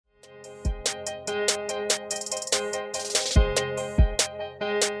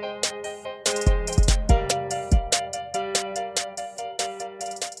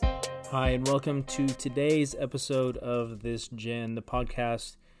Hi, and welcome to today's episode of This Gen, the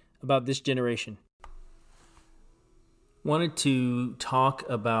podcast about this generation. Wanted to talk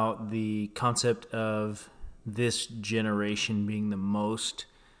about the concept of this generation being the most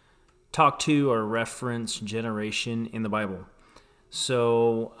talked to or referenced generation in the Bible.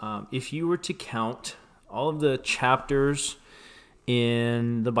 So if you were to count all of the chapters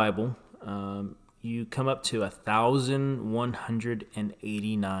in the Bible, you come up to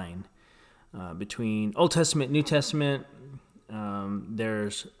 1,189. Between Old Testament, New Testament,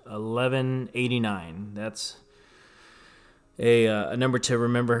 there's 1189. That's a number to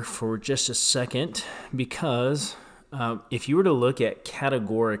remember for just a second, because if you were to look at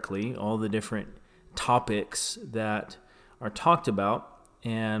categorically all the different topics that are talked about,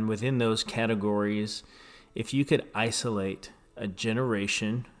 and within those categories, if you could isolate a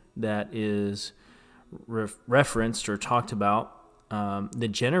generation that is referenced or talked about, the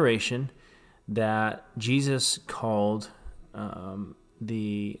generation that Jesus called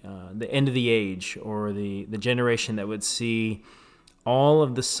the end of the age, or the generation that would see all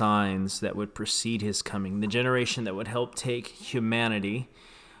of the signs that would precede his coming, the generation that would help take humanity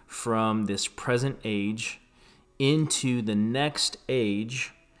from this present age into the next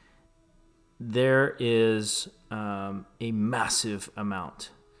age. There is a massive amount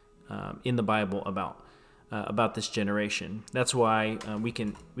in the Bible about this generation. That's why we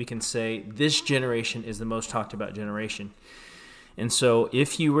can say this generation is the most talked about generation. And so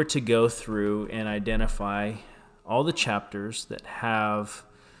if you were to go through and identify all the chapters that have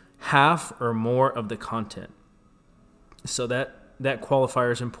half or more of the content, so that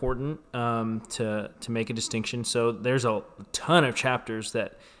qualifier is important to make a distinction. So there's a ton of chapters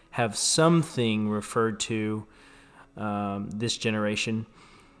that have something referred to this generation.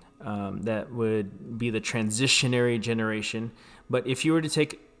 That would be the transitionary generation. But if you were to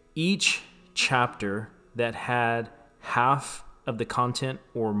take each chapter that had half of the content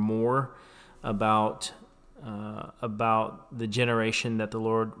or more about the generation that the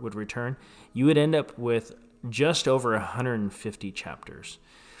Lord would return, you would end up with just over 150 chapters.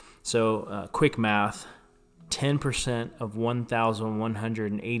 So quick math, 10% of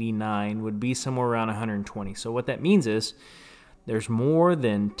 1,189 would be somewhere around 120. So what that means is there's more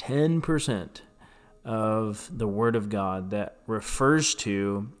than 10% of the Word of God that refers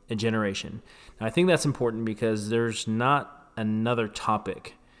to a generation. Now, I think that's important because there's not another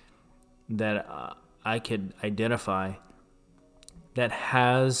topic that I could identify that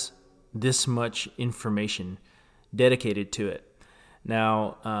has this much information dedicated to it.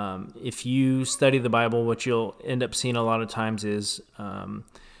 Now, if you study the Bible, what you'll end up seeing a lot of times is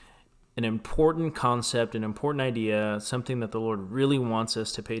an important concept, an important idea, something that the Lord really wants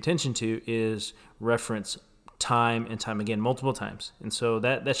us to pay attention to is reference time and time again, multiple times. And so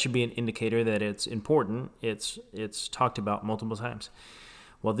that should be an indicator that it's important. It's talked about multiple times.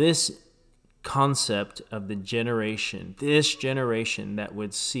 Well, this concept of the generation, this generation that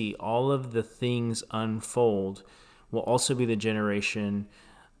would see all of the things unfold, will also be the generation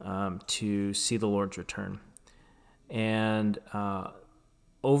to see the Lord's return. And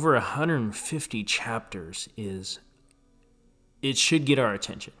over 150 chapters it should get our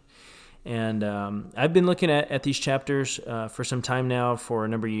attention. And I've been looking at these chapters for some time now, for a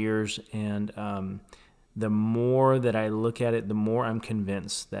number of years, and the more that I look at it, the more I'm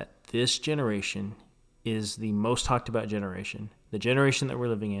convinced that this generation is the most talked about generation, the generation that we're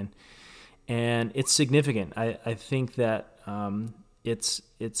living in. And it's significant. I think that it's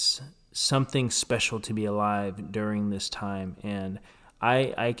something special to be alive during this time, and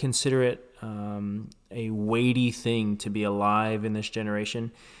I consider it a weighty thing to be alive in this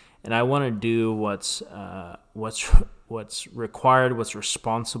generation, and I want to do what's required, what's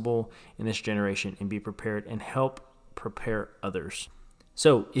responsible in this generation, and be prepared and help prepare others.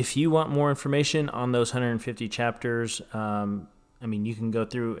 So, if you want more information on those 150 chapters, you can go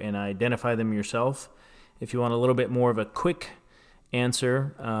through and identify them yourself. If you want a little bit more of a quick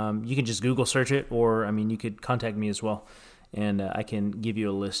answer, you can just Google search it, or you could contact me as well. And I can give you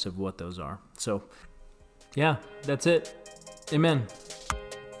a list of what those are. So, yeah, that's it. Amen.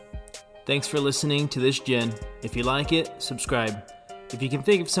 Thanks for listening to This Gen. If you like it, subscribe. If you can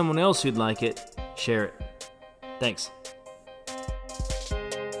think of someone else who'd like it, share it. Thanks.